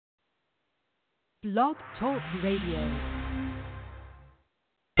Blog Talk Radio.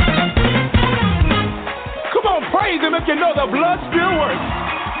 Come on, praise him if you know the blood still works.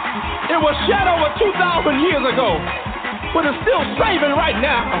 It was shed over 2,000 years ago, but it's still saving right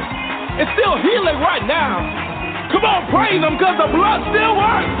now. It's still healing right now. Come on, praise him because the blood still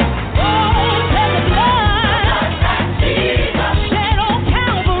works. Oh, there's the blood. Shed on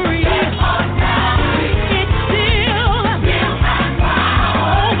Calvary. It's still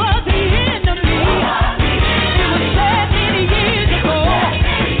over the enemy. It was shed many years ago.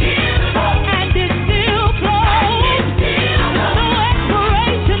 And it still flows. No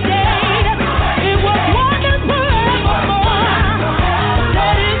expiration date. It was wonders forevermore.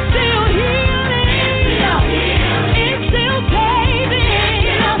 That it's still healing. It's still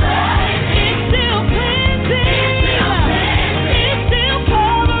saving.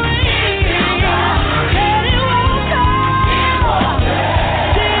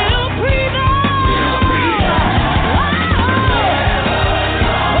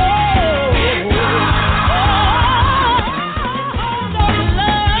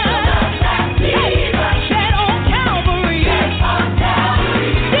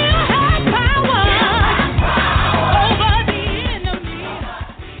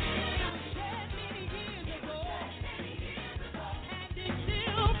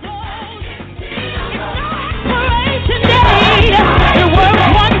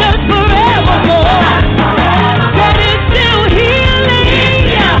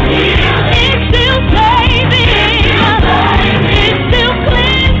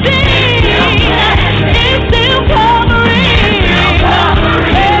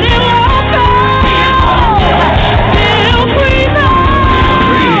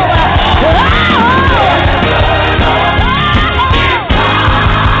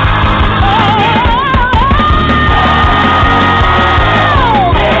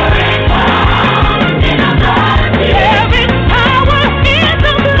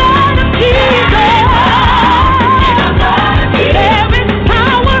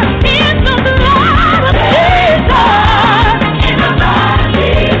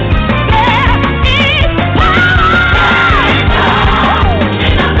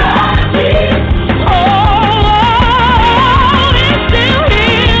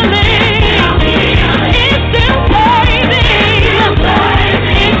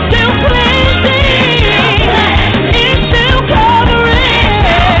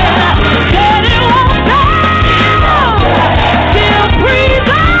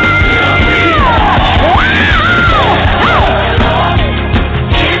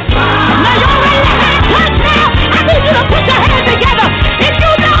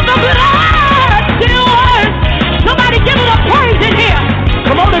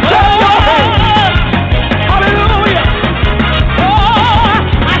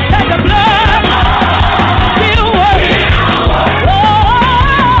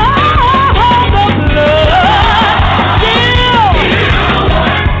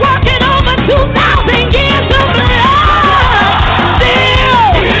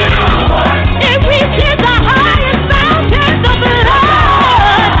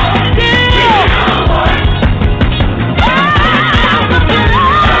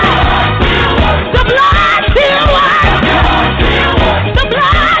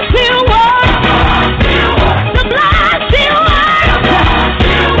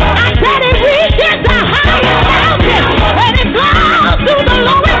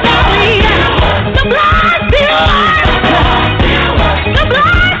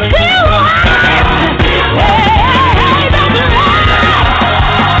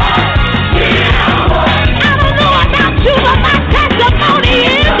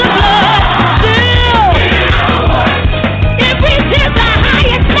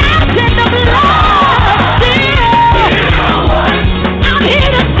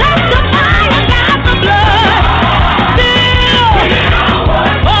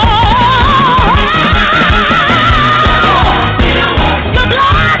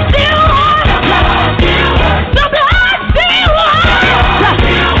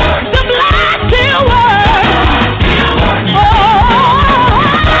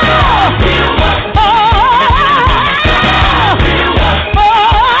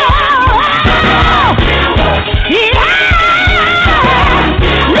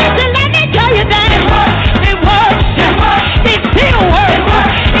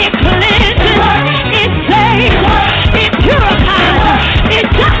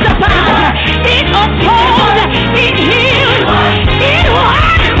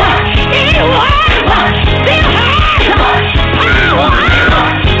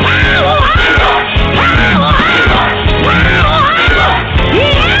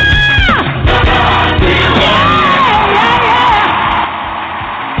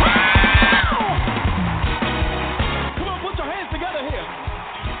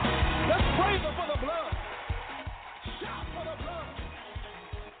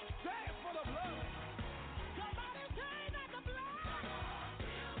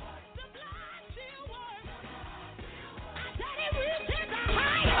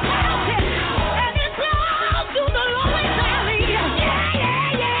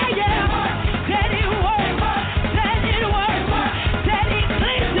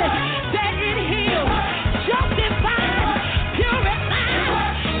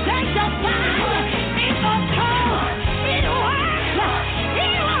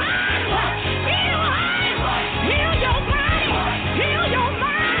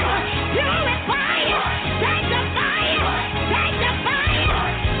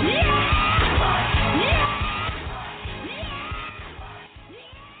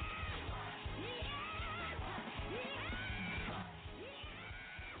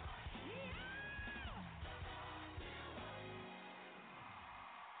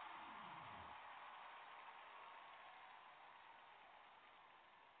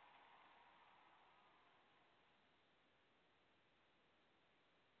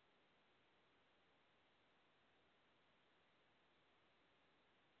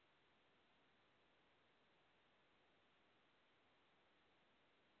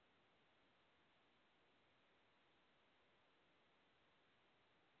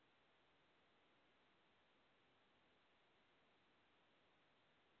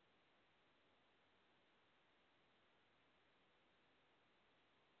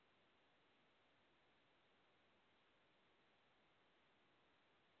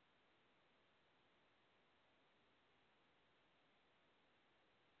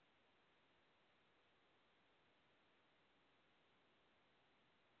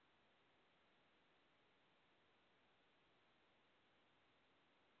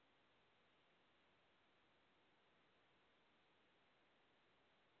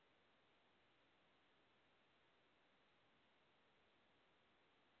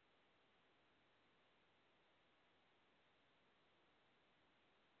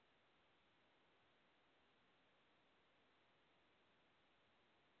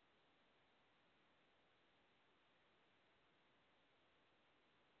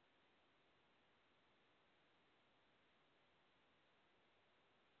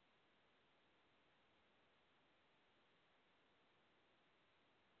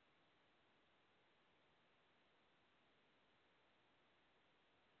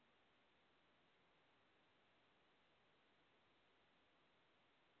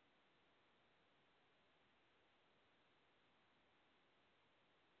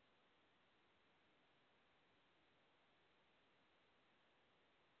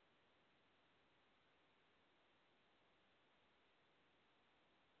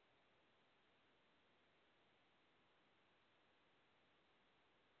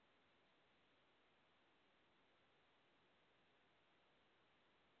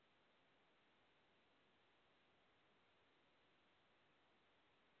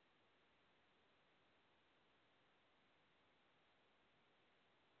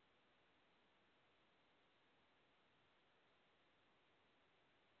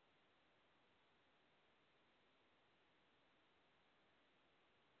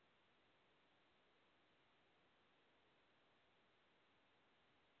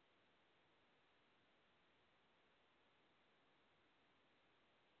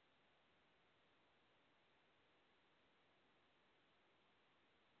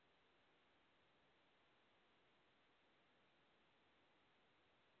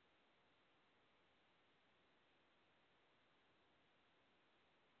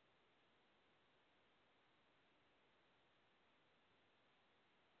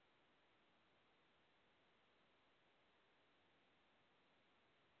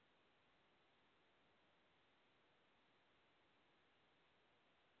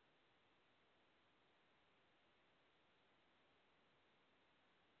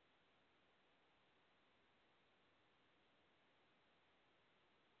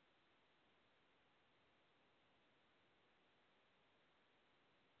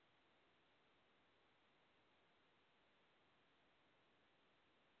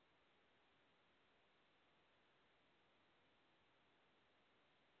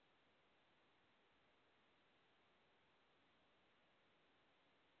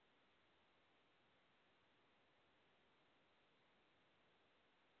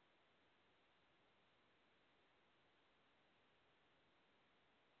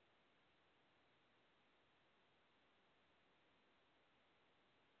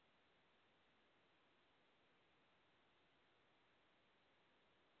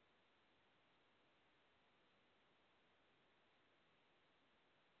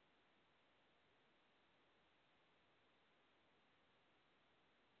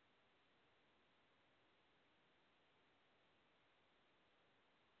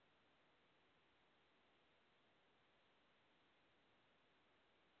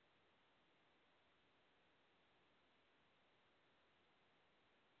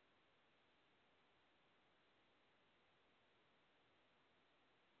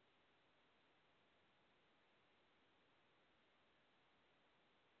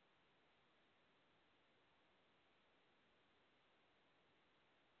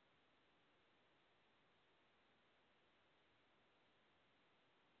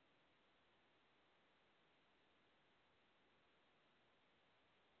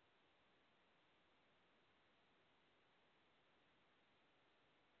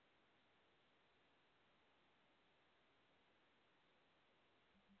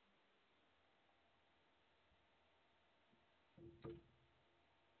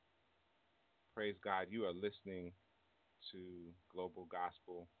 Praise God. You are listening to Global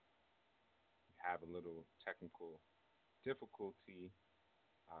Gospel. We have a little technical difficulty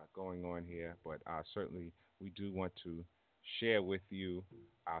going on here, but certainly we do want to share with you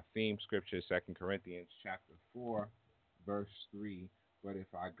our theme scripture, 2 Corinthians chapter 4, verse 3. But if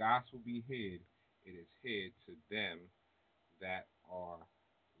our gospel be hid, it is hid to them that are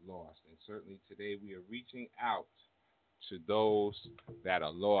lost. And certainly today we are reaching out to those that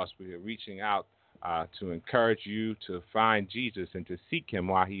are lost. We are reaching out to encourage you to find Jesus and to seek him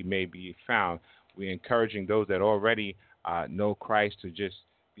while he may be found. We're encouraging those that already know Christ to just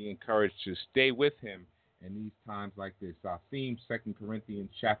be encouraged to stay with him in these times like this. Our theme, 2 Corinthians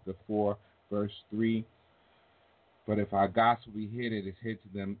chapter 4, verse 3. But if our gospel be hid, it is hid to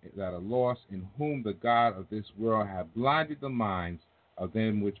them that are lost, in whom the God of this world hath blinded the minds of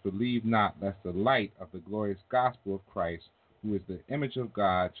them which believe not, lest the light of the glorious gospel of Christ, who is the image of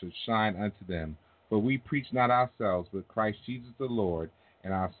God, should shine unto them. For we preach not ourselves, but Christ Jesus the Lord,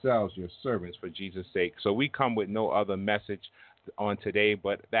 and ourselves your servants for Jesus' sake. So we come with no other message on today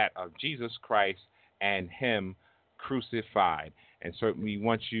but that of Jesus Christ and him crucified. And certainly we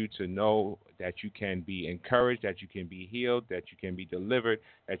want you to know that you can be encouraged, that you can be healed, that you can be delivered,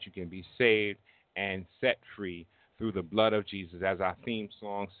 that you can be saved and set free through the blood of Jesus. As our theme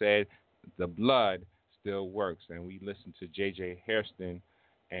song said, the blood still works. And we listen to J.J. Hairston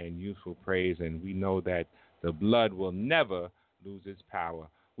and Youthful Praise, and we know that the blood will never lose its power.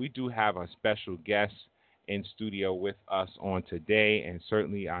 We do have a special guest in studio with us on today, and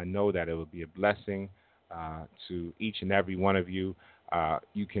certainly I know that it will be a blessing to each and every one of you.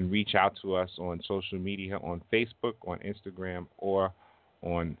 You can reach out to us on social media, on Facebook, on Instagram, or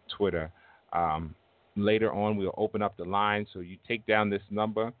on Twitter. Later on, we'll open up the line, so you take down this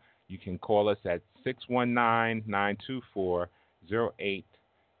number. You can call us at 619-924-0800,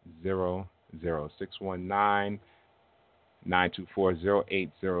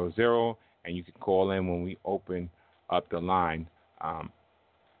 619-924-0800, and you can call in when we open up the line. Our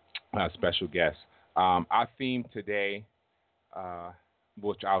special guest. Our theme today,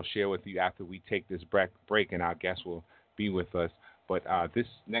 which I'll share with you after we take this break, and our guest will be with us. But this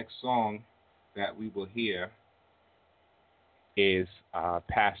next song that we will hear is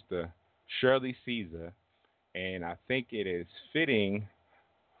Pastor Shirley Caesar, and I think it is fitting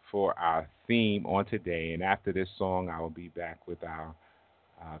for our theme on today. And after this song, I will be back with our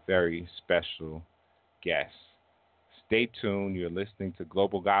very special guest. Stay tuned. You're listening to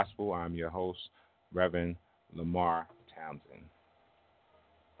Global Gospel. I'm your host, Reverend Lamar Townsend.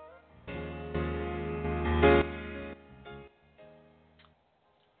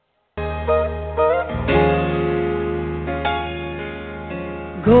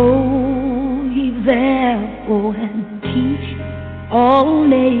 Go ye therefore and teach all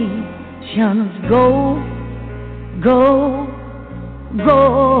nations. Go, go,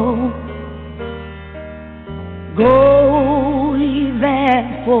 go. Go ye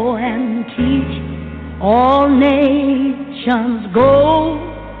therefore and teach all nations. Go,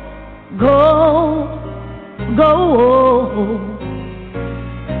 go, go.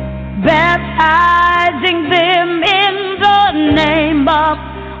 Baptizing them in the name of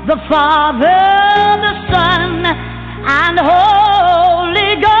the Father, the Son, and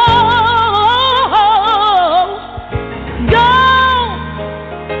Holy Ghost. Go,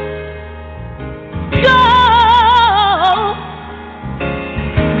 go,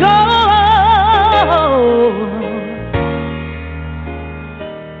 go.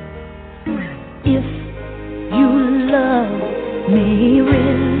 If you love me,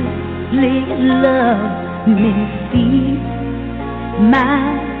 really love me, feed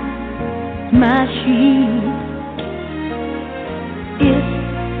my sheep. If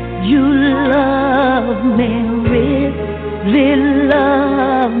you love me, really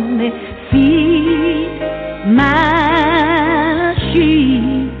love me, feed my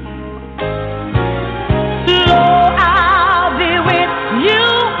sheep. Lo, I'll be with you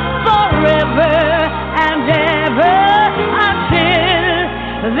forever and ever until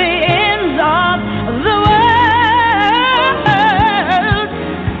the ends of the world.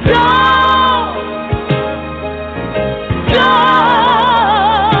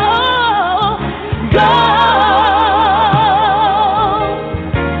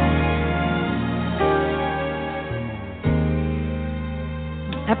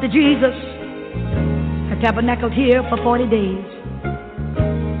 After Jesus had tabernacled here for 40 days,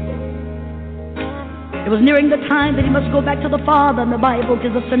 it was nearing the time that he must go back to the Father, and the Bible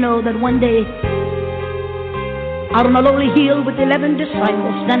tells us to know that one day, out on a lowly hill with 11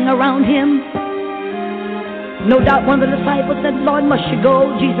 disciples standing around him, No doubt one of the disciples said, Lord, must you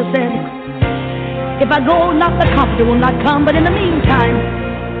go? Jesus said, if I go, not the comforter will not come, but in the meantime,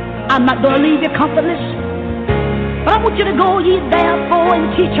 I'm not going to leave you comfortless. But I want you to go ye therefore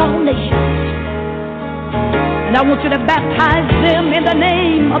and teach all nations. And I want you to baptize them in the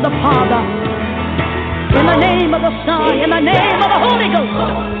name of the Father, in the name of the Son, in the name of the Holy Ghost,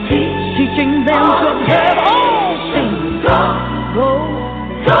 teaching them to observe all things. Go, go,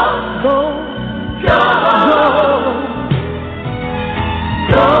 go.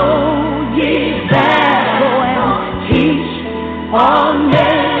 Go ye therefore and teach all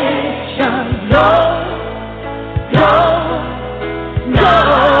nations. Go,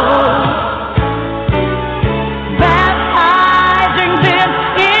 baptizing them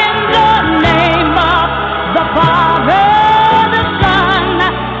in the name of the Father, the Son,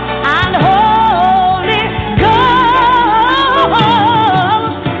 and Holy Ghost.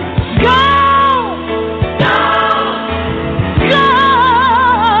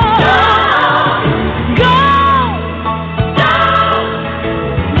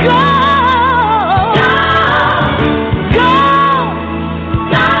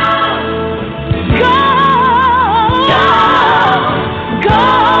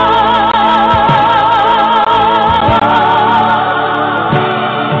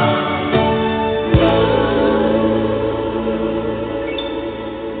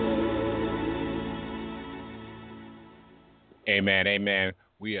 Amen, amen.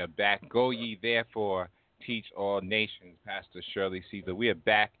 We are back. Go ye therefore, teach all nations. Pastor Shirley Caesar. We are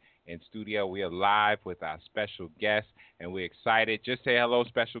back in studio. We are live with our special guest, and we're excited. Just say hello,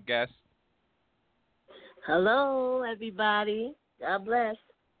 special guest. Hello, everybody. God bless.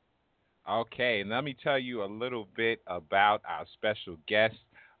 Okay, and let me tell you a little bit about our special guest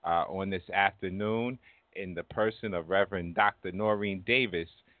on this afternoon in the person of Reverend Dr. Noreen Davis.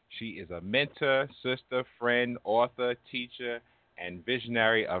 She is a mentor, sister, friend, author, teacher, and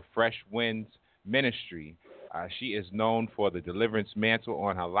visionary of Freshwinds ministry. She is known for the deliverance mantle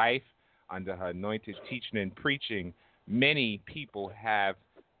on her life. Under her anointed teaching and preaching, many people have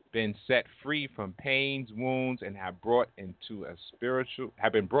been set free from pains, wounds, and have been brought into a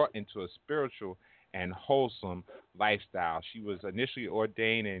spiritual and wholesome lifestyle. She was initially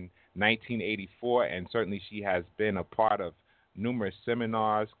ordained in 1984, and certainly she has been a part of numerous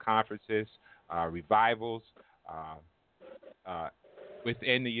seminars, conferences, revivals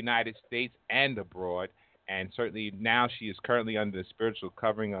within the United States and abroad. And certainly now she is currently under the spiritual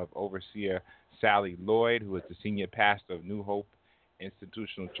covering of Overseer Sally Lloyd, who is the senior pastor of New Hope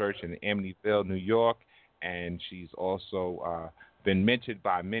Institutional Church in Amityville, New York. And she's also been mentored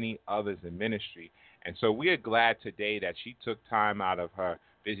by many others in ministry. And so we are glad today that she took time out of her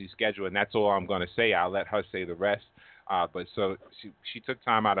busy schedule. And that's all I'm going to say. I'll let her say the rest. But so she took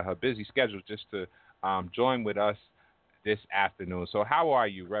time out of her busy schedule just to join with us this afternoon. So how are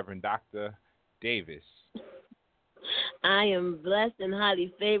you, Reverend Dr. Davis? I am blessed and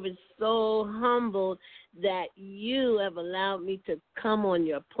highly favored, so humbled that you have allowed me to come on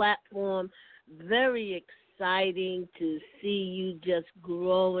your platform. Very exciting to see you just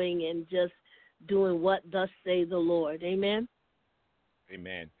growing and just doing what thus say the Lord. Amen?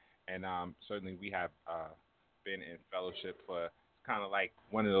 Amen. And certainly we have been in fellowship for kind of like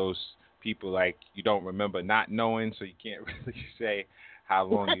one of those people like you don't remember not knowing, so you can't really say how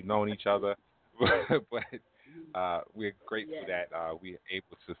long you've known each other. But we're grateful that we're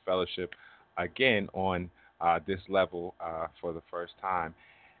able to fellowship again on this level for the first time.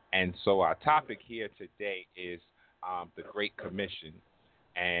 And so our topic here today is the Great Commission.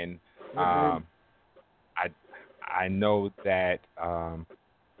 And I know that, well,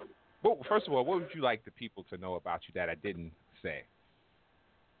 first of all, what would you like the people to know about you that I didn't say?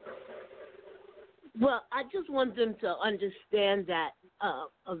 Well, I just want them to understand that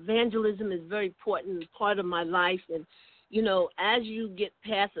evangelism is a very important part of my life. And, you know, as you get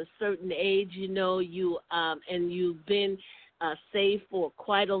past a certain age, you know, and you've been saved for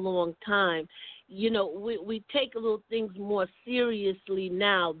quite a long time, you know, we take a little things more seriously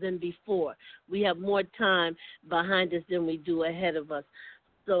now than before. We have more time behind us than we do ahead of us.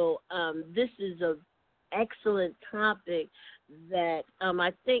 So this is an excellent topic that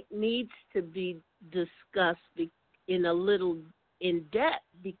I think needs to be discussed in a little in depth,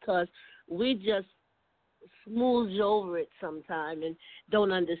 because we just smooth over it sometime and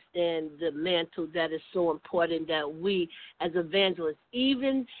don't understand the mantle that is so important that we as evangelists,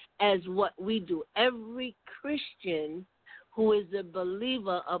 even as what we do, every Christian who is a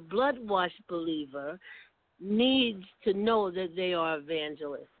believer, a blood-washed believer, needs to know that they are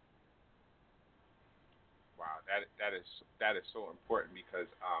evangelists. Wow, that is so important, because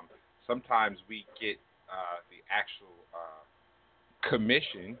sometimes we get the actual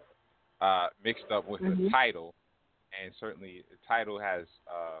commission mixed up with the title, and certainly the title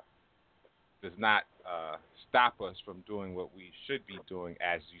does not stop us from doing what we should be doing,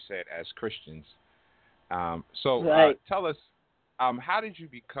 as you said, as Christians. Tell us, how did you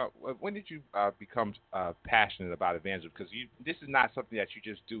become? When did you become passionate about evangelism? Because this is not something that you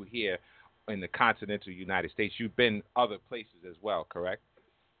just do here in the continental United States. You've been other places as well, correct?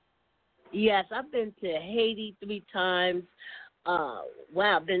 Yes, I've been to Haiti 3 times.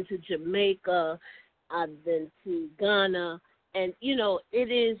 I've been to Jamaica. I've been to Ghana, and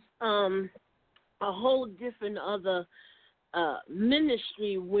it is a whole different other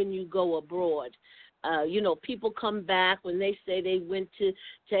ministry when you go abroad. People come back when they say they went to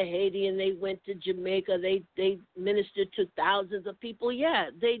Haiti and they went to Jamaica. They ministered to thousands of people. Yeah,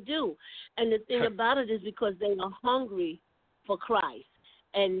 they do. And the thing about it is because they are hungry for Christ.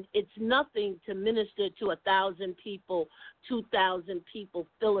 And it's nothing to minister to 1,000 people, 2,000 people,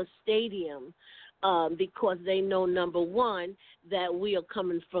 fill a stadium, because they know, number one, that we are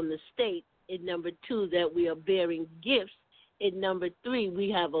coming from the state, and number two, that we are bearing gifts, and number three, we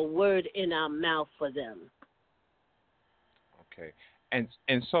have a word in our mouth for them. Okay. And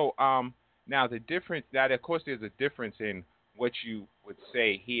so now the difference, that of course there's a difference in what you would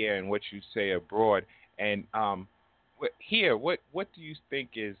say here and what you say abroad. And here, what do you think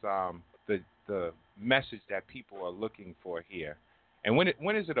is the message that people are looking for here? And when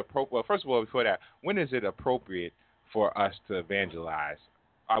is it appropriate? Well, first of all, before that, when is it appropriate for us to evangelize?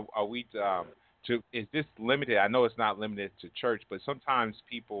 Are we is this limited? I know it's not limited to church, but sometimes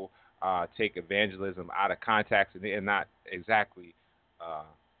people take evangelism out of context and they're not exactly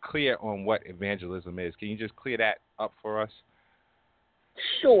clear on what evangelism is. Can you just clear that up for us?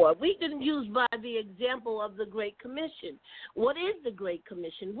 Sure. We can use by the example of the Great Commission. What is the Great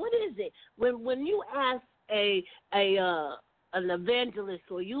Commission? What is it? When you ask an evangelist,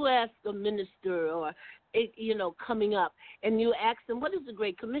 or you ask a minister, or coming up, and you ask them, what is the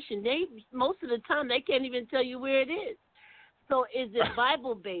Great Commission? Most of the time they can't even tell you where it is. So is it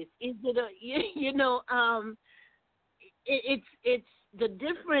Bible based? Is it it's the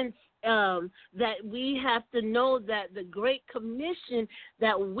difference. That we have to know that the Great Commission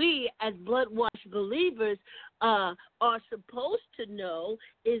that we as blood-washed believers are supposed to know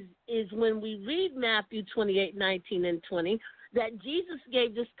is when we read Matthew 28:19 and 20, that Jesus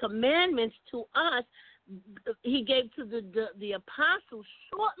gave this commandments to us. He gave to the apostles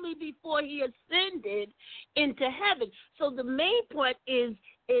shortly before he ascended into heaven. So the main point is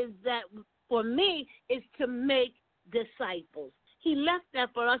that for me is to make disciples. He left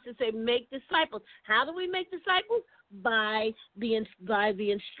that for us to say, make disciples. How do we make disciples? By the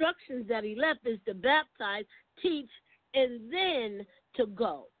instructions that he left is to baptize, teach, and then to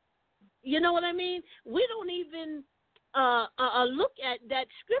go. You know what I mean? We don't even look at that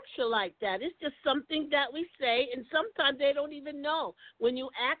scripture like that. It's just something that we say, and sometimes they don't even know when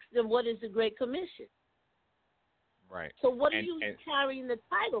you ask them what is the Great Commission. Right. So what are you carrying the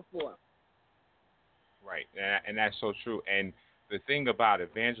title for? Right, and that's so true. And the thing about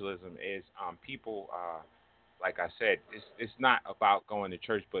evangelism is people, like I said, it's not about going to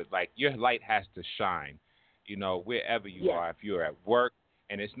church, but like your light has to shine, wherever you are. If you're at work,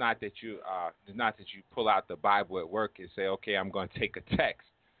 and it's not that you pull out the Bible at work and say, okay, I'm going to take a text,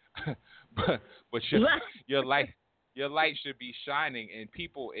 but your light should be shining, and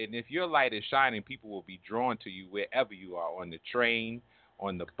if your light is shining, people will be drawn to you wherever you are, on the train,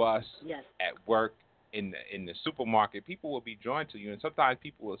 on the bus, at work. In the supermarket, people will be drawn to you, and sometimes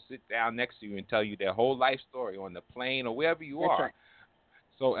people will sit down next to you and tell you their whole life story on the plane or wherever you are. Right.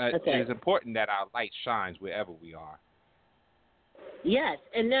 So it is important that our light shines wherever we are. Yes,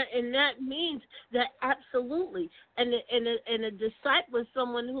 and that means that absolutely, and a disciple is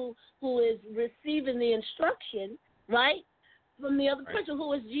someone who is receiving the instruction, right, from the other person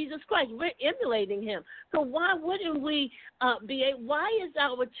who is Jesus Christ. We're emulating him. So why wouldn't we why is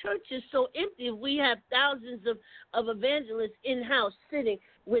our churches so empty if we have thousands of evangelists in-house sitting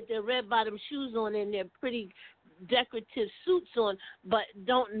with their red-bottom shoes on and their pretty decorative suits on, but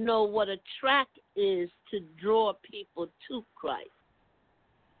don't know what a track is to draw people to Christ?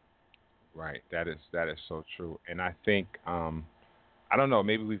 Right. That is so true. And I think, I don't know,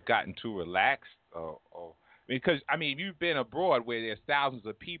 maybe we've gotten too relaxed or because, you've been abroad where there's thousands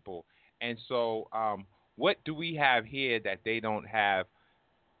of people. And so what do we have here that they don't have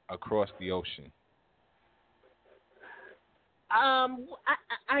across the ocean? I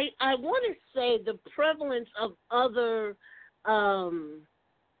want to say the prevalence of other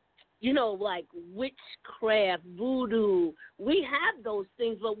like witchcraft, voodoo. We have those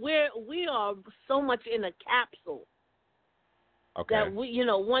things, but we are so much in a capsule. Okay. That we,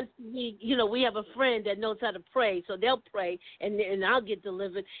 once we have a friend that knows how to pray, so they'll pray, and I'll get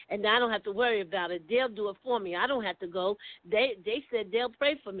delivered, and I don't have to worry about it. They'll do it for me. I don't have to go. They said they'll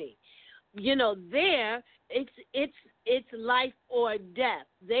pray for me. There it's life or death.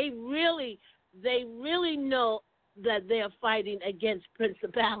 They really know that they're fighting against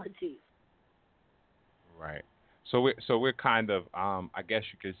principalities. Right. So we're kind of I guess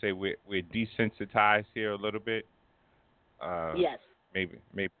you could say we're desensitized here a little bit. Yes. Maybe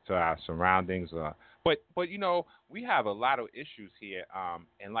to our surroundings, but we have a lot of issues here,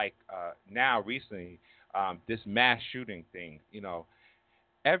 and like now recently, this mass shooting thing.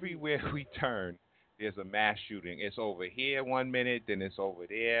 Everywhere we turn, there's a mass shooting. It's over here 1 minute, then it's over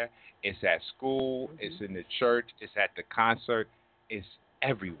there. It's at school, it's in the church, it's at the concert, it's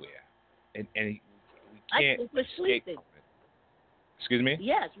everywhere, and we can't. I think we're sleeping. Excuse me?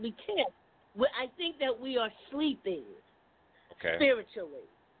 Yes, we can't. I think that we are sleeping. Okay. Spiritually.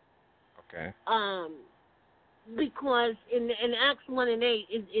 Okay. Because in Acts 1:8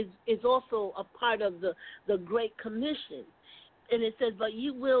 is also a part of the Great Commission. And it says, but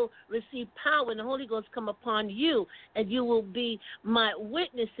you will receive power and the Holy Ghost come upon you, and you will be my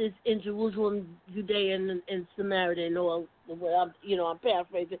witnesses in Jerusalem, Judea, and Samaria, and all. I'm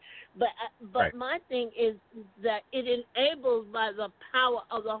paraphrasing. But right. My thing is that it enables by the power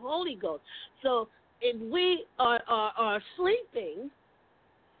of the Holy Ghost. So if we are sleeping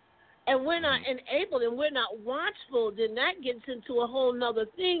and we're not enabled and we're not watchful, then that gets into a whole nother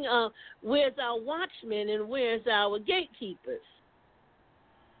thing of where's our watchmen and where's our gatekeepers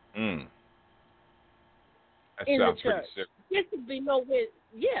That in sounds the church. There should be nowhere.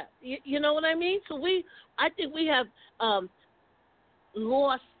 Yeah, you know what I mean? So I think we have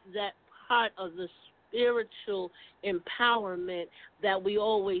lost that part of the spiritual empowerment that we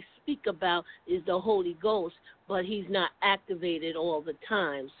always speak about is the Holy Ghost, but he's not activated all the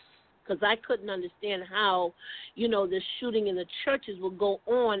time. Because I couldn't understand how, the shooting in the churches will go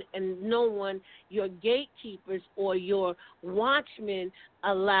on and no one, your gatekeepers or your watchmen,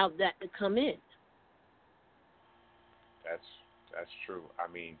 allowed that to come in. That's true. I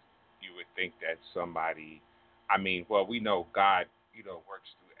mean, you would think that somebody, we know God, works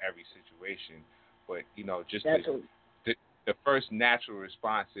through every situation. But, just the first natural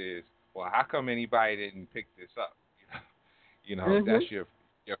response is, well, how come anybody didn't pick this up? That's your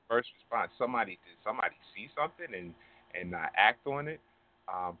first response. Somebody see something and not act on it.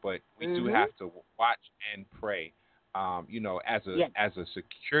 But we do have to watch and pray. As a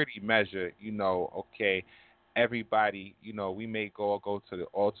security measure, okay, everybody, we may go to the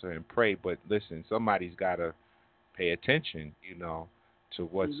altar and pray, but listen, somebody's got to pay attention, to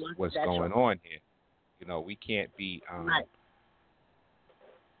what's going on here. We can't be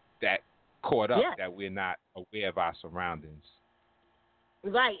that caught up that we're not aware of our surroundings.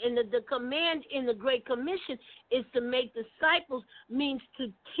 Right, and the command in the Great Commission is to make disciples, means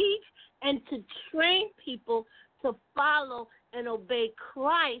to teach and to train people to follow and obey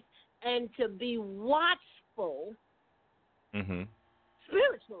Christ and to be watchful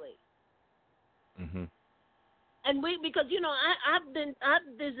spiritually. And because I've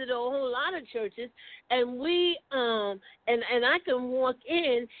visited a whole lot of churches, and we and I can walk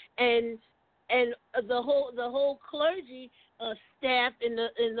in and the whole clergy staff in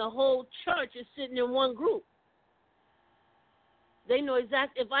the whole church is sitting in one group. They know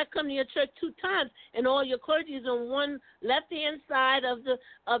exactly. If I come to your church 2 times and all your clergy is on one left-hand side of the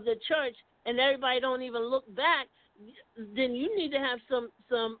church and everybody don't even look back, then you need to have some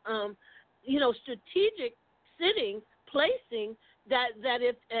strategic placing that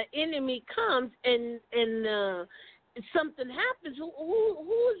if an enemy comes and something happens, who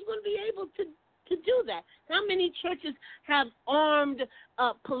is going to be able to do that? How many churches have armed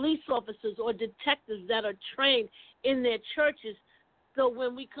police officers or detectives that are trained in their churches, so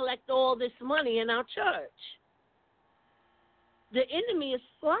when we collect all this money in our church? The enemy is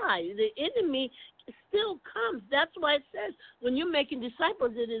sly. The enemy still comes. That's why it says when you're making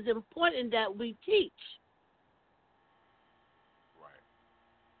disciples, it is important that we teach.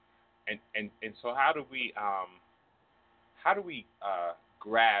 Right. And so how do we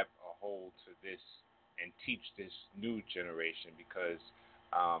grab a hold to this and teach this new generation? Because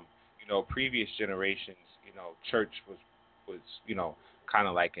previous generations, church was kind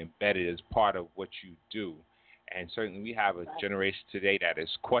of like embedded as part of what you do. And certainly we have a generation today that is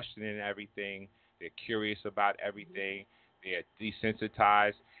questioning everything. They're curious about everything. They're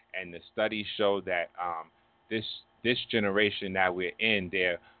desensitized. And the studies show that this generation that we're in,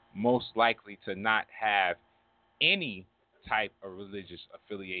 they're most likely to not have any type of religious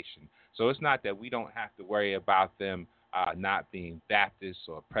affiliation. So it's not that we don't have to worry about them not being Baptist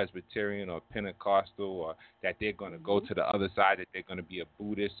or Presbyterian or Pentecostal, or that they're going to go to the other side, that they're going to be a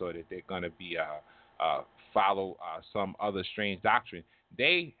Buddhist, or that they're going to be follow some other strange doctrine.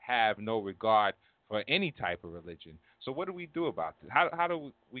 They have no regard for any type of religion. So what do we do about this? How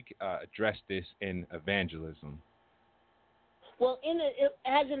do we address this in evangelism? Well,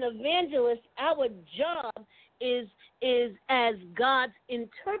 as an evangelist, our job is as God's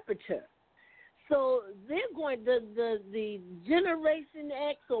interpreter. So they're going the Generation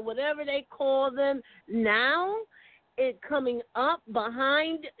X or whatever they call them now, it coming up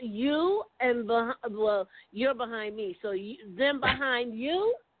behind you and well, you're behind me, so them behind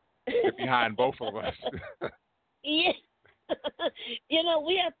you. Behind both of us. Yeah.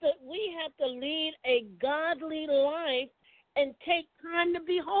 we have to lead a godly life and take time to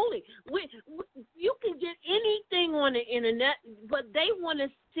be holy. You can get anything on the internet, but they want to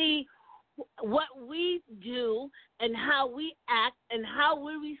see what we do and how we act and how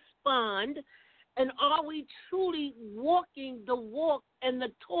we respond, and are we truly walking the walk and the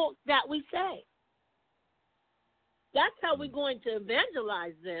talk that we say? That's how we're going to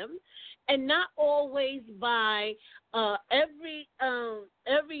evangelize them, and not always by every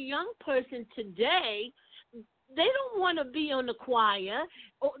young person today. They don't want to be on the choir.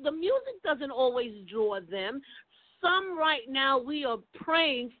 The music doesn't always draw them. Some right now we are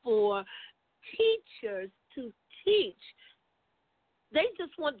praying for teachers to teach. They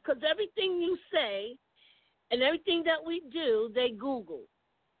just want, because everything you say and everything that we do, they Google.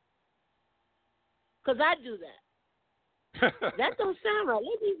 Because I do that. That don't sound right.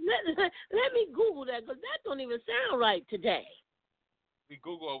 Let me Google that, because that don't even sound right today. We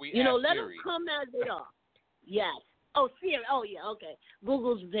Google or we ask let Siri. them come as they are. Yes. Oh, Siri. Oh, yeah, okay.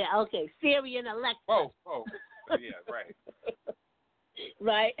 Google's there. Okay, Siri and Alexa. Oh, yeah, right.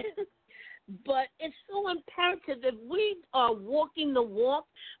 Right. But it's so imperative. If we are walking the walk,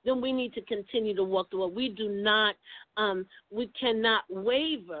 then we need to continue to walk the walk. We do not, we cannot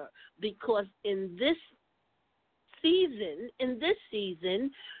waver, because in this season,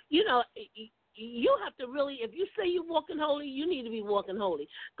 you have to really, if you say you're walking holy, you need to be walking holy,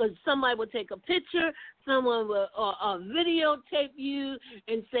 because somebody will take a picture, someone will videotape you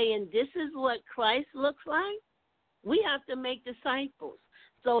and saying, this is what Christ looks like. We have to make disciples.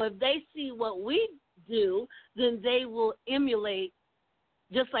 So if they see what we do, then they will emulate,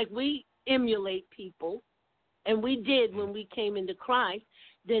 just like we emulate people, and we did when we came into Christ.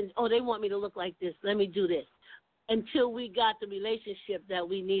 Then, they want me to look like this. Let me do this. Until we got the relationship that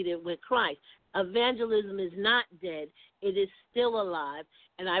we needed with Christ. Evangelism is not dead. It is still alive.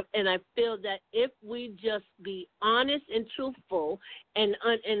 And I feel that if we just be honest and truthful and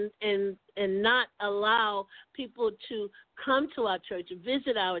not allow people to come to our church,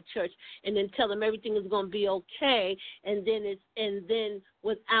 visit our church, and then tell them everything is going to be okay, and then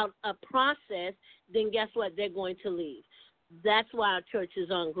without a process, then guess what? They're going to leave. That's why our church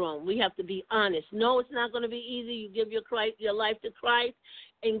is ungrown. We have to be honest. No, it's not going to be easy. You give your life to Christ,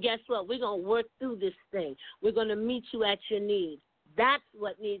 and guess what? We're going to work through this thing. We're going to meet you at your need. That's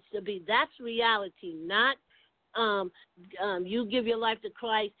what needs to be. That's reality, not you give your life to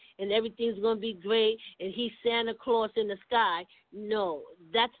Christ and everything's going to be great and he's Santa Claus in the sky. No,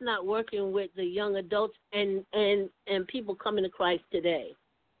 that's not working with the young adults and people coming to Christ today.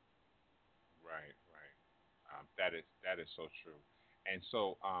 Right. That is so true. And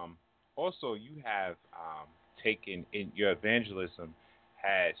so also you have taken in your evangelism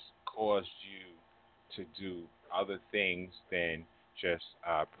has caused you to do other things than just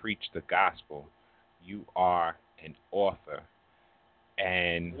preach the gospel. You are an author,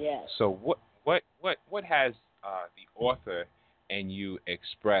 and yes. So what has the author and you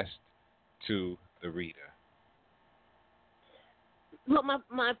expressed to the reader? Well,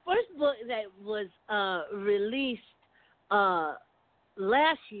 my first book that was released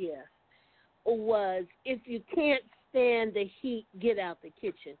last year was "If You Can't Stand the Heat, Get Out the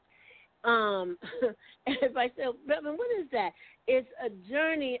Kitchen." If I said, Reverend, what is that? It's a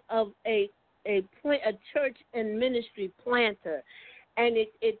journey of a church and ministry planter. And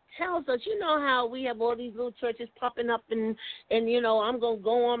it tells us, how we have all these little churches popping up and I'm going to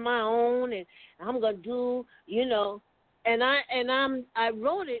go on my own and I'm going to do, and I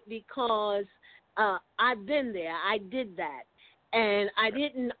wrote it because I've been there. I did that. And I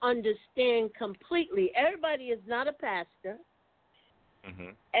didn't understand completely. Everybody is not a pastor.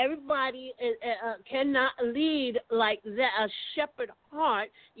 Mm-hmm. Everybody cannot lead like that, a shepherd heart.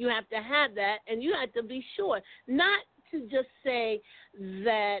 You have to have that, and you have to be sure. Not to just say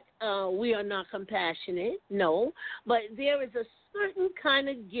that we are not compassionate, no, but there is a certain kind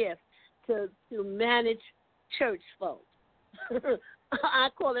of gift to manage church folks. I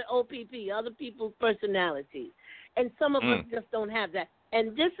call it OPP, other people's personalities. And some of us just don't have that.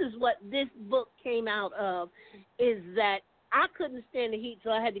 And this is what this book came out of, is that I couldn't stand the heat,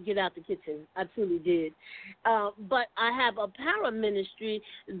 so I had to get out the kitchen. I truly did. But I have a para-ministry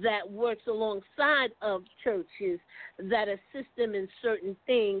that works alongside of churches that assist them in certain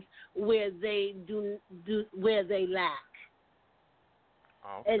things where they where they lack.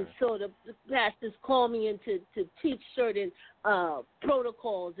 Okay. And so the pastors call me in to teach certain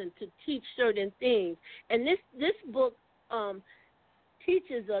protocols and to teach certain things. And this book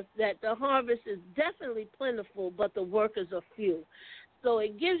teaches us that the harvest is definitely plentiful, but the workers are few. So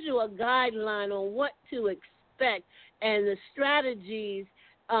it gives you a guideline on what to expect and the strategies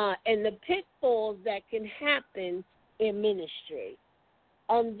and the pitfalls that can happen in ministry.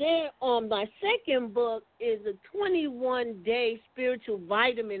 And then my second book is a 21-day spiritual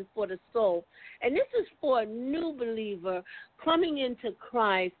vitamin for the soul. And this is for a new believer coming into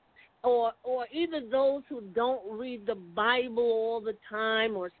Christ, or either those who don't read the Bible all the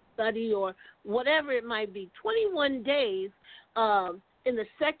time or study or whatever it might be. 21 days in the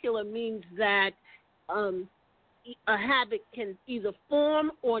secular means that a habit can either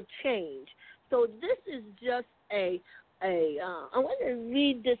form or change. So this is just I want to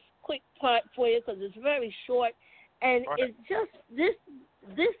read this quick part for you because it's very short, and it's just this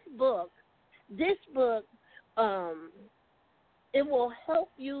book. It will help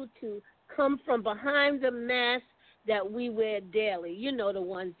you to come from behind the mask that we wear daily. You know, the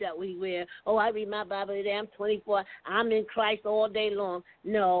ones that we wear. Oh, I read my Bible today. I'm 24. I'm in Christ all day long.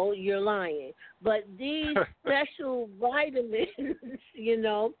 No, you're lying. But these special vitamins,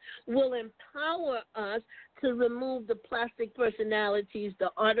 will empower us to remove the plastic personalities,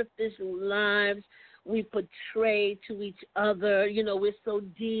 the artificial lives we portray to each other. We're so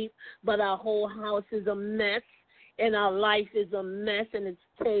deep, but our whole house is a mess. And our life is a mess and it's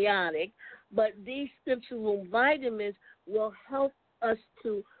chaotic. But these scriptural vitamins will help us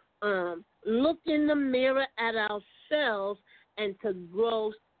to look in the mirror at ourselves and to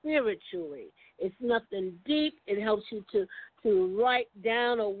grow spiritually. It's nothing deep. It helps you to write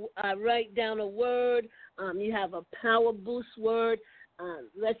down a word. You have a power boost word.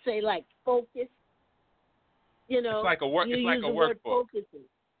 Let's say like focus. It's like a workbook. Focusing.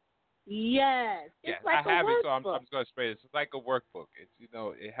 Yes. Yes, it's like I have workbook. it, so I'm just going to spray it. It's like a workbook. It's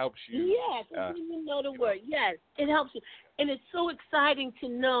it helps you. Yes, you know the word. Yes, it helps you. And it's so exciting to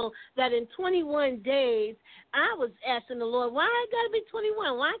know that in 21 days, I was asking the Lord, why I got to be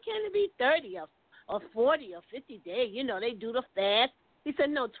 21? Why can't it be 30 or 40 or 50 days? They do the fast. He said,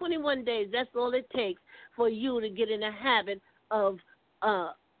 no, 21 days, that's all it takes for you to get in a habit of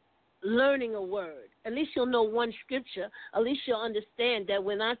learning a word. At least you'll know one scripture. At least you'll understand that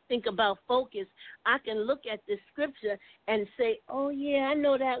when I think about focus, I can look at this scripture and say, oh, yeah, I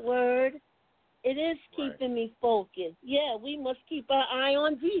know that word. It is keeping me focused. Yeah, we must keep our eye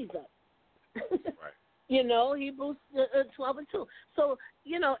on Jesus. Right. Hebrews 12:2. So,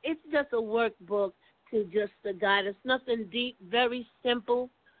 it's just a workbook to guide us. Nothing deep, very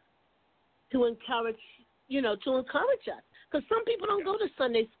simple to encourage us. Because some people don't go to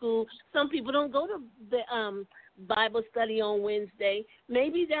Sunday school. Some people don't go to the Bible study on Wednesday.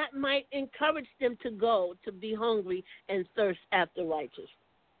 Maybe that might encourage them to go, to be hungry and thirst after righteousness.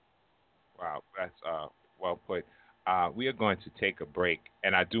 Wow, that's well put. We are going to take a break,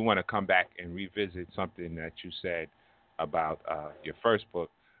 and I do want to come back and revisit something that you said about your first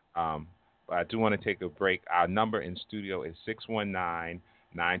book. But I do want to take a break. Our number in studio is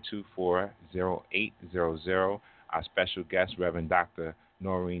 619-924-0800. Our special guest, Reverend Dr.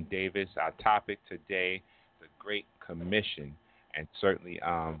 Noreen Davis. Our topic today, the Great Commission. And certainly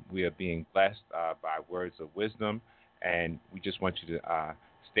we are being blessed by words of wisdom. And we just want you to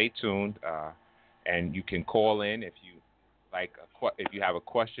stay tuned. And you can call in if you if you have a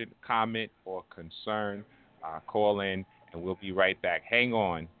question, comment, or concern. Call in, and we'll be right back. Hang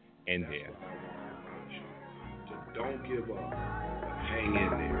on in there. So don't give up. Hang in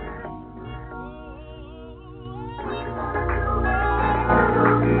there.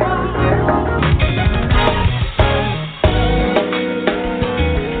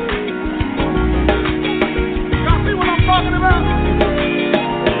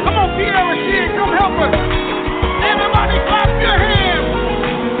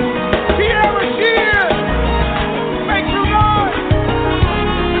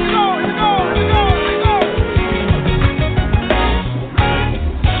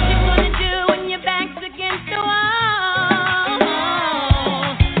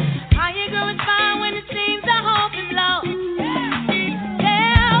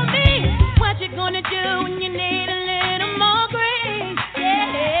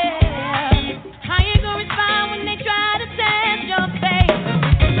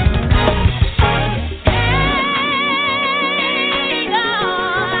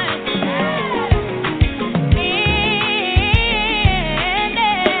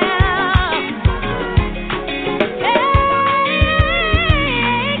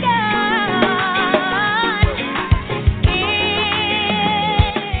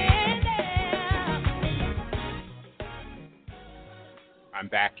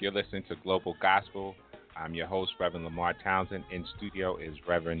 You're listening to Global Gospel. I'm your host, Reverend Lamar Townsend. In studio is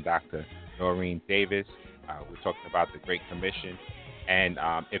Reverend Dr. Noreen Davis. We're talking about the Great Commission. And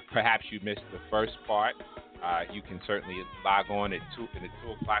if perhaps you missed the first part, you can certainly log on at in the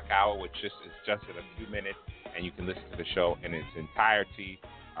 2 o'clock hour, which is just in a few minutes, and you can listen to the show in its entirety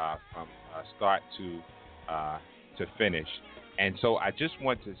from start to finish. And so I just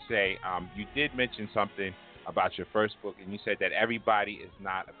want to say, you did mention something about your first book, and you said that everybody is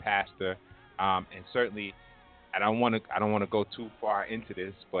not a pastor, and certainly, I don't want to go too far into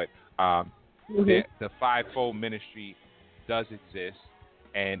this, but the fivefold ministry does exist.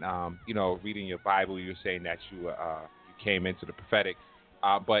 And reading your Bible, you were saying that you came into the prophetic,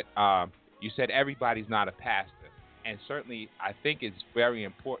 but you said everybody's not a pastor, and certainly I think it's very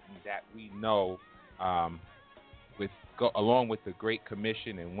important that we know, along with the Great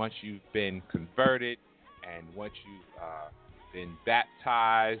Commission, and once you've been converted, and once you've been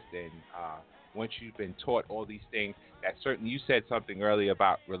baptized, and once you've been taught all these things, that certainly you said something earlier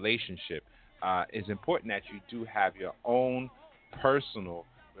about relationship. It's important that you do have your own personal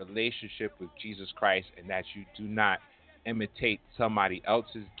relationship with Jesus Christ, and that you do not imitate somebody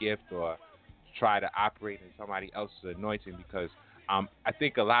else's gift or try to operate in somebody else's anointing, because I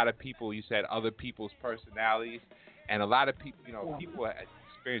think a lot of people, you said other people's personalities, and a lot of people, people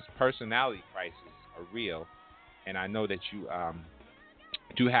experience personality crisis are real, and I know that you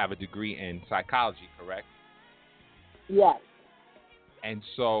do have a degree in psychology, correct? Yes. And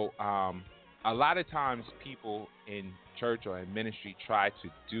so a lot of times people in church or in ministry try to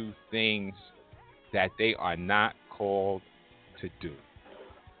do things that they are not called to do,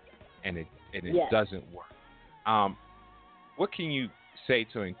 and it doesn't work. What can you say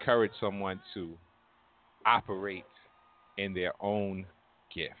to encourage someone to operate in their own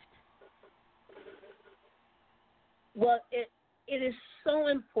gift? Well, it is so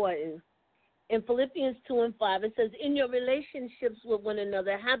important. In Philippians 2:5, it says, in your relationships with one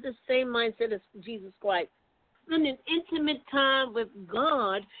another, have the same mindset as Jesus Christ. Spend an intimate time with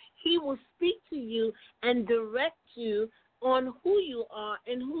God. He will speak to you and direct you on who you are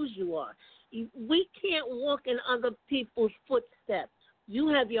and whose you are. We can't walk in other people's footsteps. You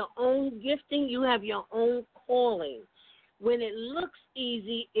have your own gifting. You have your own calling. When it looks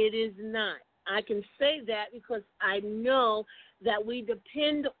easy, it is not. I can say that because I know that we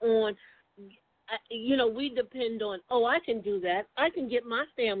depend on, oh, I can do that. I can get my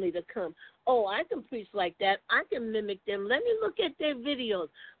family to come. Oh, I can preach like that. I can mimic them. Let me look at their videos.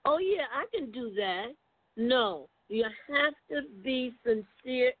 Oh, yeah, I can do that. No, you have to be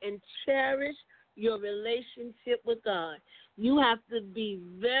sincere and cherish your relationship with God. You have to be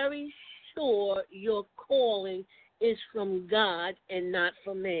very sure your calling is from God and not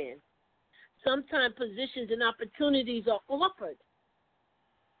from man. Sometimes positions and opportunities are offered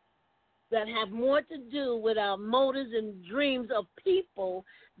that have more to do with our motives and dreams of people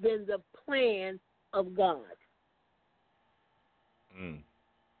than the plan of God.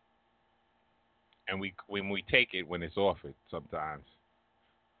 And when we take it when it's offered sometimes.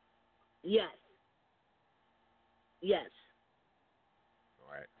 Yes.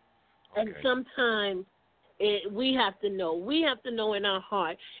 Right. Okay. And sometimes we have to know. We have to know in our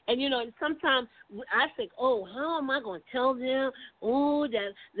heart. And, sometimes I think, oh, how am I going to tell them,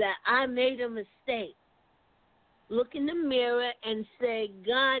 that I made a mistake? Look in the mirror and say,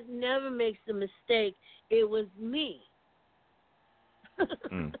 God never makes a mistake. It was me.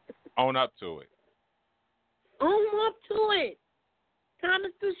 Own up to it. Own up to it. Time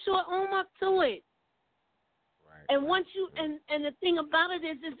is too short. Own up to it. Right. And once you and the thing about it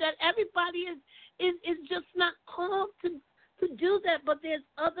is that everybody is just not called to do that, but there's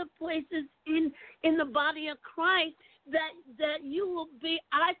other places in the body of Christ that you will be.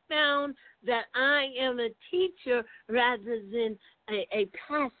 I found that I am a teacher rather than a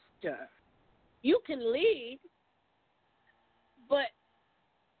pastor. You can lead, but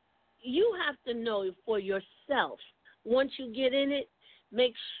you have to know for yourself. Once you get in it,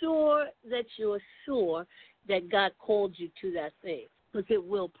 make sure that you're sure that God called you to that thing, because it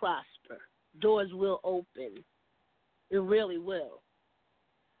will prosper. Doors will open. It really will.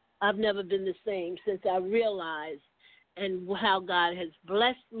 I've never been the same since I realized and how God has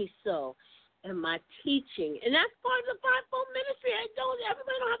blessed me so in my teaching. And that's part of the fivefold ministry. Everybody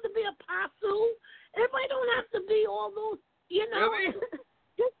don't have to be apostle. Everybody don't have to be all those, Really?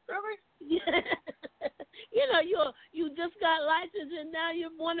 Really? Yeah. You just got licensed and now you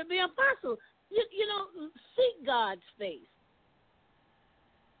want to be apostle. Seek God's face.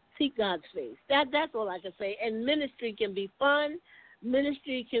 Seek God's face. That's all I can say. And ministry can be fun.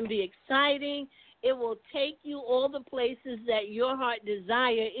 Ministry can be exciting. It will take you all the places that your heart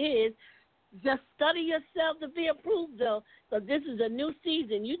desire is. Just study yourself to be approved, though, because this is a new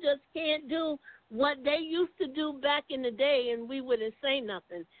season. You just can't do what they used to do back in the day, and we wouldn't say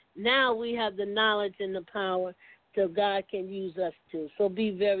nothing. Now we have the knowledge and the power, so God can use us too. So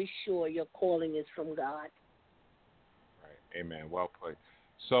be very sure your calling is from God. Right. Amen. Well put.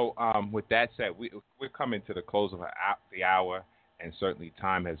 So with that said, we're coming to the close of the hour, and certainly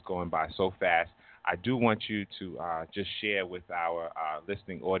time has gone by so fast. I do want you to just share with our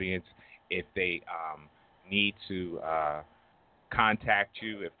listening audience if they need to contact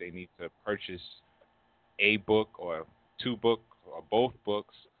you, if they need to purchase a book or two books or both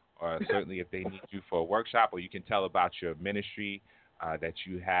books, or certainly if they need you for a workshop, or you can tell about your ministry that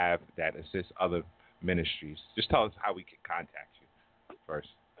you have that assists other ministries. Just tell us how we can contact you first.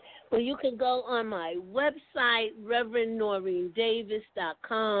 Well, you can go on my website,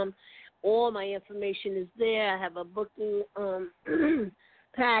 ReverendNoreenDavis.com. All my information is there. I have a booking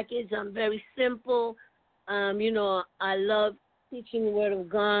package. I'm very simple. I love teaching the Word of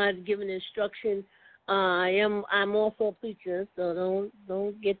God, giving instruction. I'm also a preacher, so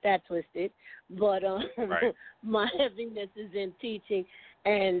don't get that twisted. But right. My heaviness is in teaching,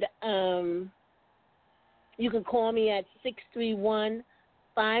 and you can call me at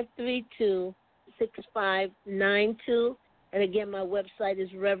 631-532-6592. And again, my website is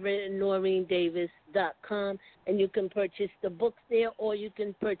ReverendNoreenDavis.com, and you can purchase the books there, or you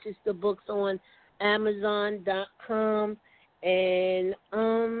can purchase the books on Amazon.com. And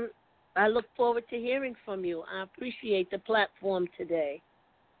I look forward to hearing from you. I appreciate the platform today.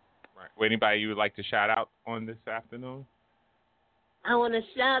 Right. Well, anybody you would like to shout out on this afternoon? I want to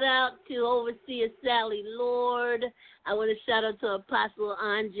shout out to Overseer Sally Lord. I want to shout out to Apostle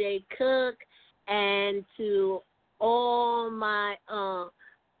Andre Cook, and to all my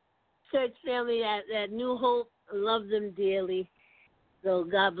church family at New Hope. I love them dearly. So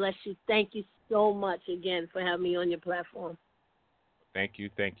God bless you. Thank you so much again for having me on your platform. Thank you.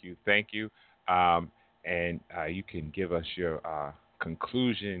 And you can give us your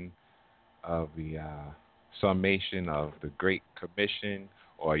conclusion of the summation of the Great Commission,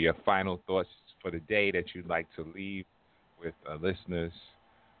 or your final thoughts for the day that you'd like to leave with listeners,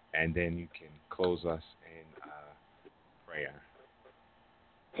 and then you can close us in prayer.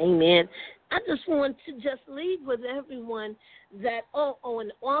 Amen. I just want to just leave with everyone that,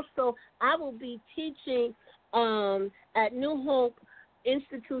 and also I will be teaching at New Hope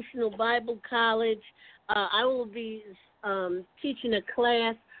Institutional Bible College. I will be teaching a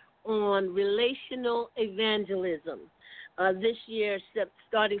class on relational evangelism this year,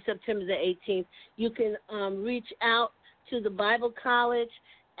 starting September the 18th. You can reach out to the Bible College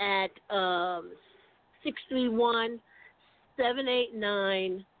at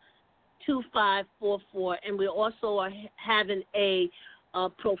 631-789-2544. And we also are having a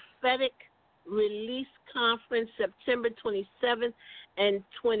prophetic release conference September 27th and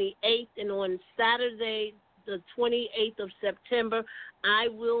 28th. And on Saturday, the 28th of September, I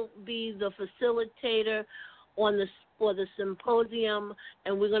will be the facilitator for the symposium,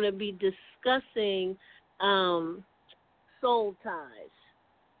 and we're going to be discussing soul ties.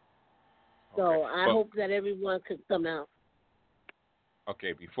 So Okay. I hope that everyone could come out.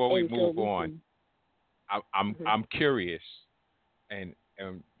 Okay, before we move on, I'm curious, and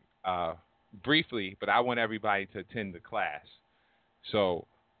briefly, but I want everybody to attend the class. So,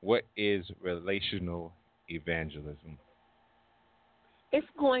 what is relational evangelism? It's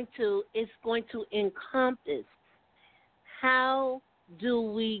going to encompass how do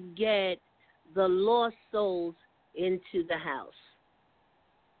we get the lost souls into the house.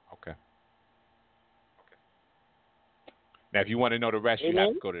 Okay. Now, if you want to know the rest, Amen? you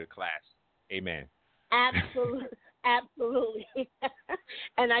have to go to the class. Amen. Absolutely. Absolutely.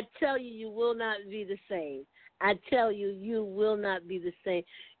 And I tell you, you will not be the same. I tell you, you will not be the same.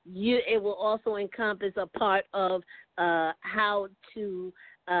 It will also encompass a part of how to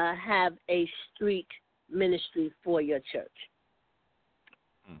have a street ministry for your church.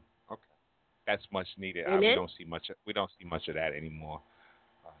 Okay, that's much needed. Amen? We don't see much of that anymore.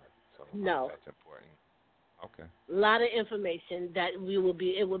 So no, that's important. Okay. A lot of information that it will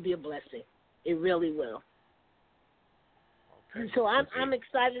be a blessing. It really will. Okay. So I'm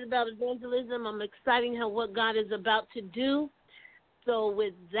excited about evangelism. I'm excited what God is about to do. So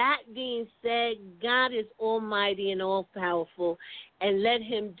with that being said, God is almighty and all-powerful, and let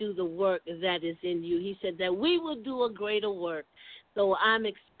him do the work that is in you. He said that we will do a greater work. So I'm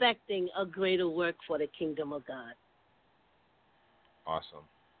expecting a greater work for the kingdom of God. Awesome.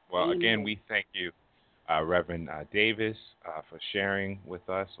 Well, Amen. Again, we thank you, Reverend Davis, for sharing with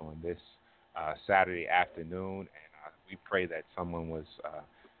us on this Saturday afternoon, and we pray that someone was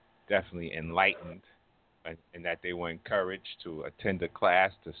definitely enlightened and that they were encouraged to attend a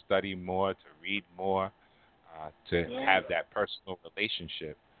class, to study more, to read more, to have that personal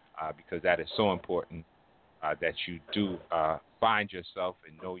relationship, because that is so important, that you do find yourself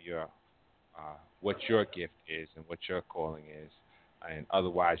and know what your gift is and what your calling is, and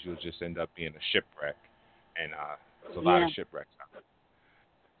otherwise you'll just end up being a shipwreck, and there's a lot of shipwrecks out there.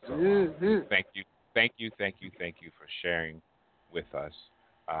 So thank you for sharing with us.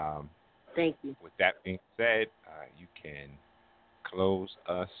 Thank you. With that being said, you can close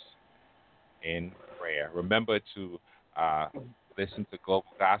us in prayer. Remember to listen to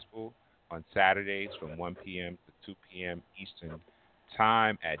Global Gospel on Saturdays from 1 p.m. to 2 p.m. Eastern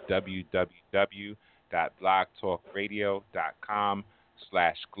Time at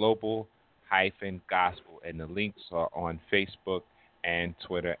www.blogtalkradio.com/global-gospel, and the links are on Facebook and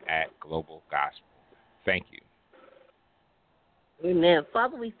Twitter at Global Gospel. Thank you. Amen.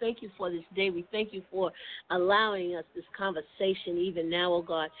 Father, we thank you for this day. We thank you for allowing us this conversation even now, oh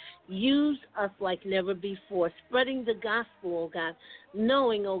God. Use us like never before, spreading the gospel, oh God,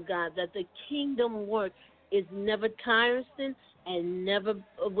 knowing, oh God, that the kingdom work is never tiresome and never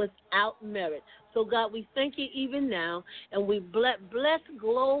without merit. So, God, we thank you even now, and we bless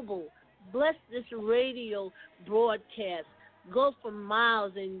Global, bless this radio broadcast. Go for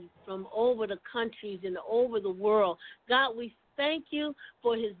miles and from over the countries and over the world. God, we thank you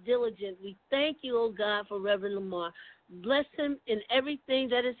for his diligence. We thank you, oh God, for Reverend Lamar. Bless him in everything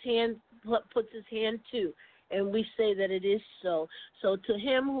that his hand puts his hand to. And we say that it is so. So to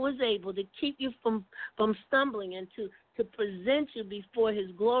him who is able to keep you from stumbling and to present you before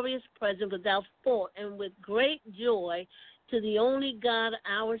his glorious presence without fault and with great joy, to the only God,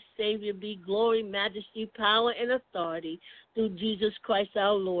 our Savior, be glory, majesty, power, and authority through Jesus Christ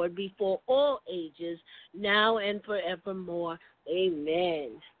our Lord, before all ages, now and forevermore.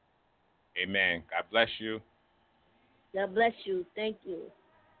 Amen. Amen. God bless you. God bless you. Thank you.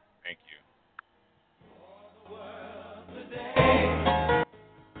 Thank you.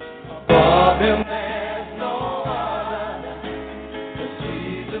 Above him there's no other, 'cause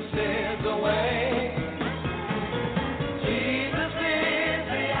Jesus is the way. Jesus is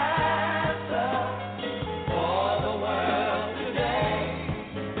the answer for the world today.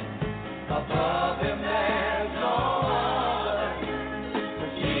 Above him there's no other,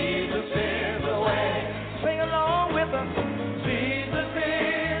 'cause Jesus is the way. Sing along with us. Jesus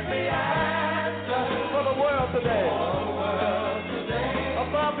is the answer for the world today.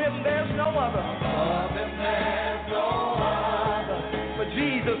 Above him there's no other. Above him there's no other. But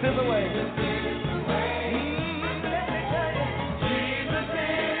Jesus is the way. Let me tell you, Jesus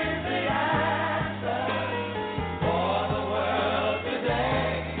is the answer for the world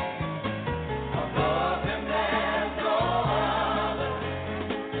today. Above him there's no other.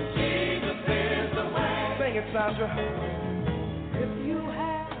 Jesus is the way. Sing it, Sandra. If you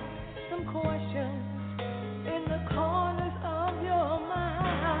have some questions in the corners of your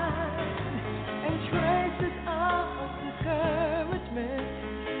mind and traces of discouragement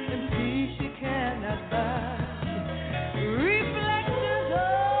and peace you cannot find, reflections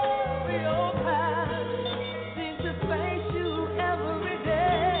of your past seem to face you every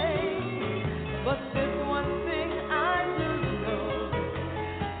day. But there's one thing I do know,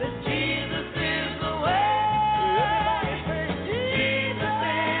 that Jesus is the way. Jesus is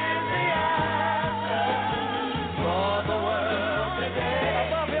the answer for the world today.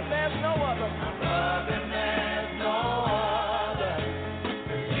 Above him there's no other. Above him there's no other.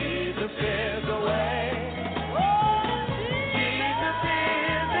 Jesus is the way. Jesus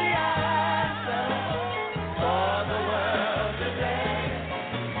is the answer For the world today.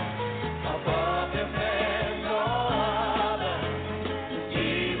 Above him there's no other.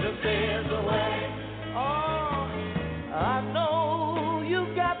 Jesus is the way. Oh, I know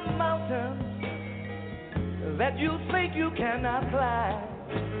you've got mountains that you think you cannot climb.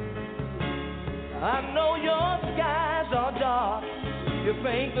 I know your skies are dark, you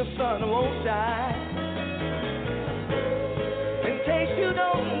think the sun won't shine. In case you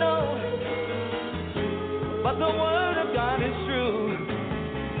don't know, but the word of God is true,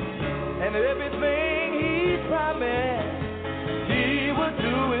 and everything he promised, he will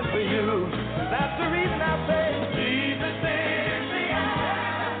do it for you. That's the reason I say Jesus is the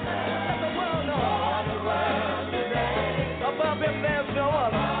answer. Let the world know. For the world today. Above him there's no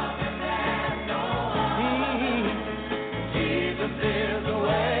other. Jesus is the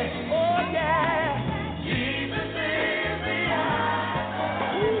way. Oh yeah. Jesus is the answer.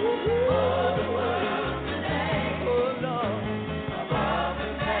 For the world today. Oh Lord. Above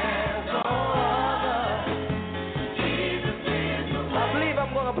him there's no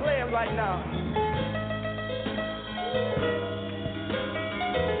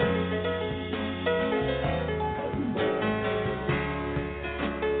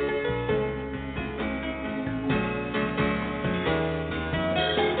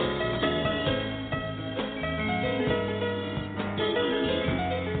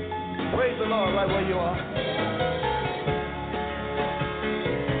Praise the Lord right where you are.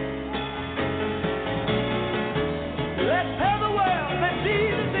 Let's tell the world that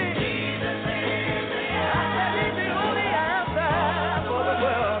Jesus is. I said he's the only answer for the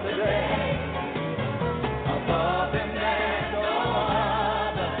world today. Above him there's no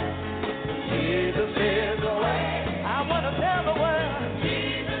other. Jesus is the way. I want to tell the world.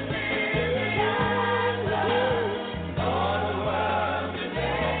 Jesus is the answer for the world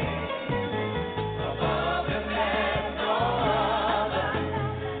today. Above him there's no other.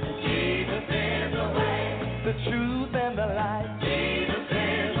 Jesus is the way, the truth and the light. Jesus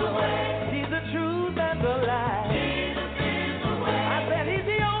is the way. He's the truth and the light. Jesus is the way. I said he's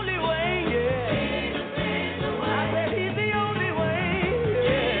the only way, yeah. Jesus is the way. I said he's the only way,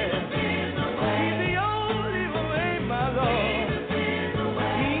 yeah. Jesus is the way. He's the only way, my Lord. Jesus is the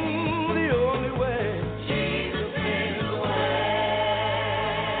way. He's the only way. Jesus is the way.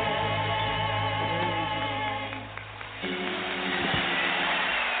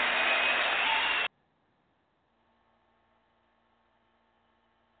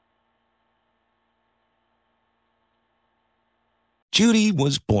 Judy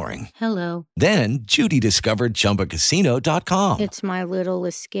was boring. Hello. Then Judy discovered ChumbaCasino.com. It's my little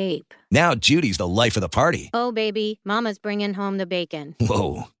escape. Now Judy's the life of the party. Oh, baby, mama's bringing home the bacon.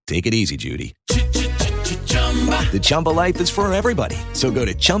 Whoa, take it easy, Judy. The Chumba life is for everybody. So go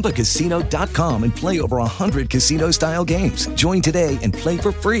to ChumbaCasino.com and play over 100 casino-style games. Join today and play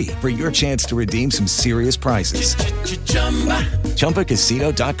for free for your chance to redeem some serious prizes.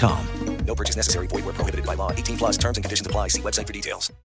 ChumbaCasino.com. No purchase necessary. Void where prohibited by law. 18+ terms and conditions apply. See website for details.